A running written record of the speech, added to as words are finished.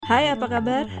Hai, apa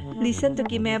kabar? Listen to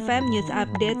Kim FM News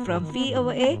Update from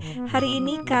VOA. Hari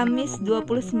ini Kamis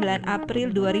 29 April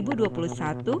 2021.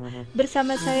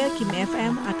 Bersama saya Kim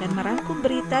FM akan merangkum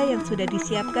berita yang sudah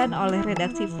disiapkan oleh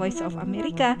redaksi Voice of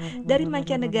America dari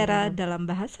mancanegara dalam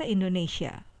bahasa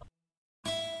Indonesia.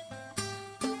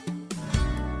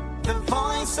 The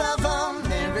Voice of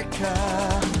America.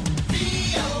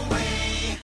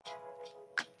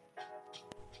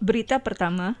 Berita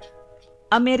pertama,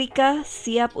 Amerika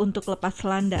siap untuk lepas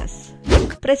landas.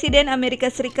 Presiden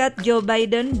Amerika Serikat Joe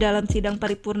Biden dalam sidang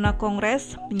paripurna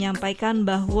Kongres menyampaikan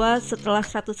bahwa setelah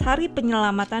 100 hari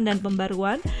penyelamatan dan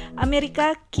pembaruan,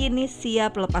 Amerika kini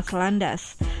siap lepas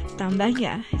landas.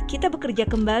 Tambahnya, kita bekerja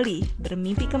kembali,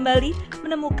 bermimpi kembali,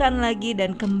 menemukan lagi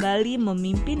dan kembali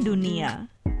memimpin dunia.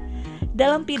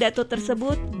 Dalam pidato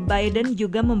tersebut, Biden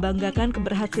juga membanggakan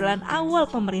keberhasilan awal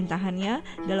pemerintahannya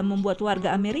dalam membuat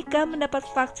warga Amerika mendapat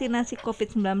vaksinasi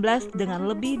COVID-19 dengan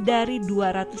lebih dari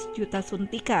 200 juta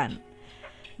suntikan.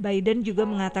 Biden juga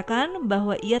mengatakan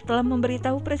bahwa ia telah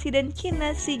memberitahu Presiden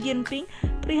China Xi Jinping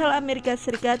perihal Amerika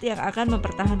Serikat yang akan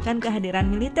mempertahankan kehadiran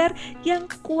militer yang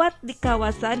kuat di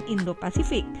kawasan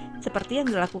Indo-Pasifik, seperti yang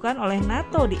dilakukan oleh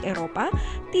NATO di Eropa,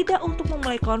 tidak untuk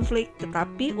memulai konflik,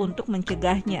 tetapi untuk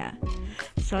mencegahnya.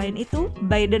 Selain itu,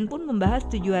 Biden pun membahas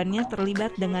tujuannya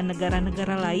terlibat dengan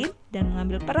negara-negara lain dan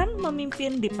mengambil peran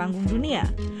memimpin di panggung dunia.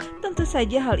 Tentu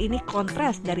saja hal ini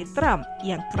kontras dari Trump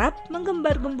yang kerap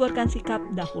menggembar-gemborkan sikap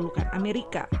dahulukan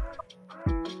Amerika.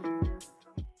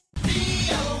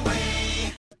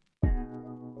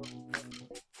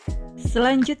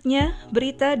 Selanjutnya,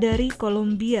 berita dari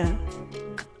Kolombia.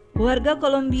 Warga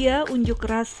Kolombia unjuk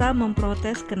rasa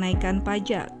memprotes kenaikan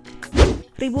pajak.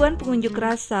 Ribuan pengunjuk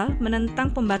rasa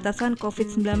menentang pembatasan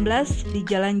COVID-19 di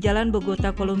jalan-jalan Bogota,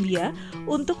 Kolombia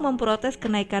untuk memprotes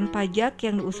kenaikan pajak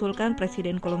yang diusulkan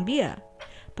Presiden Kolombia.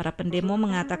 Para pendemo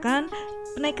mengatakan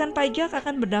kenaikan pajak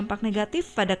akan berdampak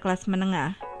negatif pada kelas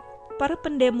menengah. Para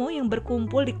pendemo yang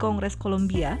berkumpul di Kongres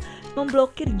Kolombia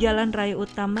memblokir jalan raya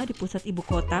utama di pusat ibu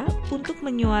kota untuk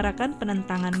menyuarakan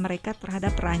penentangan mereka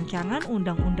terhadap rancangan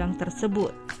undang-undang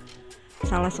tersebut.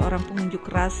 Salah seorang pengunjuk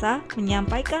rasa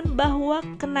menyampaikan bahwa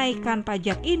kenaikan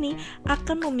pajak ini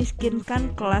akan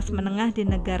memiskinkan kelas menengah di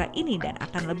negara ini dan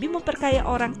akan lebih memperkaya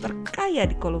orang terkaya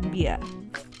di Kolombia.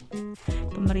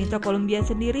 Pemerintah Kolombia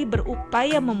sendiri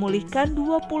berupaya memulihkan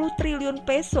 20 triliun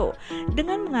peso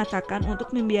dengan mengatakan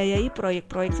untuk membiayai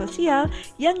proyek-proyek sosial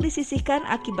yang disisihkan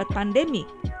akibat pandemi,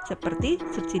 seperti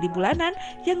subsidi bulanan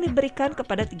yang diberikan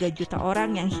kepada 3 juta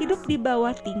orang yang hidup di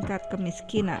bawah tingkat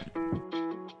kemiskinan.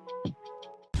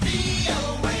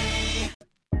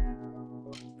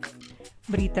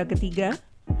 Berita ketiga,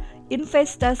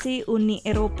 investasi Uni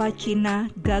Eropa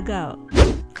Cina gagal.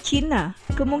 Cina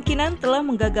kemungkinan telah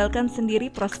menggagalkan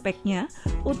sendiri prospeknya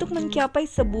untuk mencapai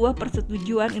sebuah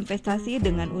persetujuan investasi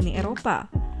dengan Uni Eropa.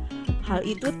 Hal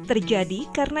itu terjadi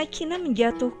karena Cina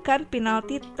menjatuhkan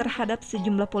penalti terhadap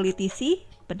sejumlah politisi,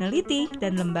 peneliti,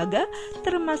 dan lembaga,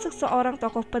 termasuk seorang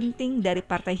tokoh penting dari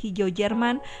Partai Hijau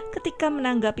Jerman ketika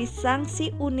menanggapi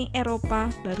sanksi Uni Eropa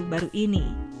baru-baru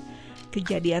ini.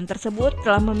 Kejadian tersebut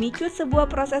telah memicu sebuah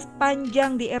proses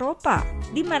panjang di Eropa,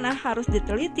 di mana harus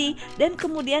diteliti dan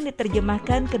kemudian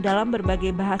diterjemahkan ke dalam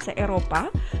berbagai bahasa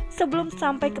Eropa sebelum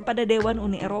sampai kepada Dewan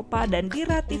Uni Eropa dan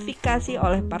diratifikasi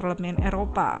oleh Parlemen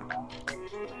Eropa.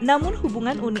 Namun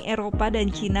hubungan Uni Eropa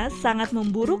dan Cina sangat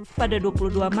memburuk pada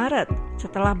 22 Maret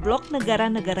setelah blok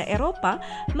negara-negara Eropa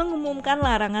mengumumkan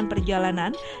larangan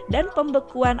perjalanan dan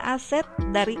pembekuan aset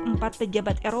dari 4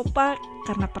 pejabat Eropa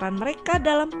karena peran mereka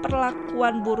dalam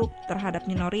perlakuan buruk terhadap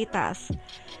minoritas.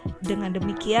 Dengan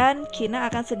demikian, Cina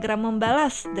akan segera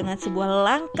membalas dengan sebuah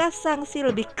langkah sanksi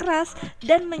lebih keras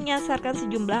dan menyasarkan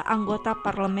sejumlah anggota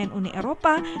Parlemen Uni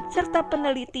Eropa serta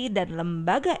peneliti dan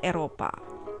lembaga Eropa.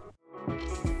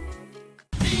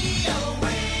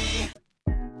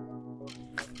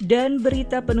 Dan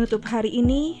berita penutup hari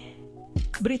ini,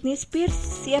 Britney Spears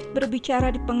siap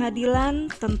berbicara di pengadilan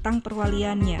tentang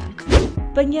perwaliannya.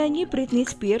 Penyanyi Britney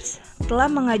Spears telah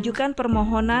mengajukan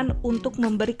permohonan untuk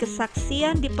memberi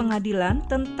kesaksian di pengadilan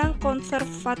tentang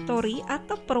konservatori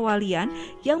atau perwalian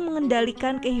yang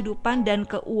mengendalikan kehidupan dan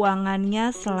keuangannya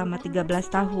selama 13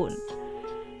 tahun.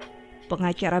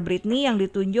 Pengacara Britney yang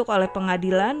ditunjuk oleh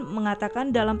pengadilan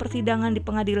mengatakan dalam persidangan di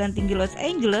Pengadilan Tinggi Los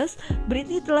Angeles,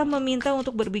 Britney telah meminta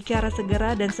untuk berbicara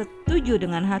segera dan setuju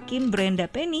dengan Hakim Brenda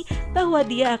Penny bahwa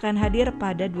dia akan hadir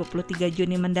pada 23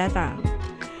 Juni mendatang.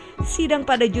 Sidang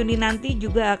pada Juni nanti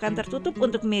juga akan tertutup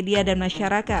untuk media dan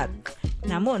masyarakat.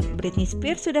 Namun, Britney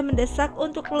Spears sudah mendesak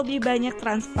untuk lebih banyak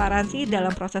transparansi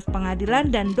dalam proses pengadilan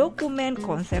dan dokumen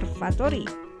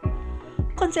konservatori.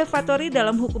 konservatori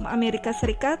dalam hukum Amerika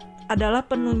Serikat adalah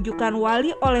penunjukan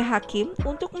wali oleh hakim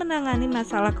untuk menangani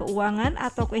masalah keuangan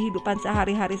atau kehidupan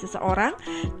sehari-hari seseorang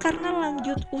karena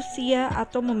lanjut usia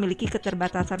atau memiliki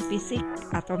keterbatasan fisik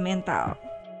atau mental.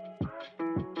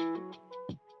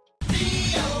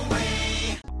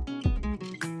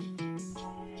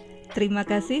 Terima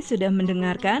kasih sudah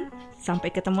mendengarkan. Sampai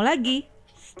ketemu lagi.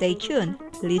 Stay tuned.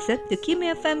 Listen to Kimi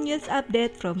FM News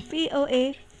Update from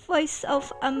VOA, Voice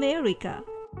of America.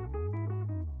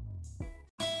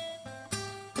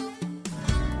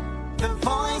 The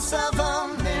Voice of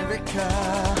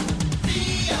America.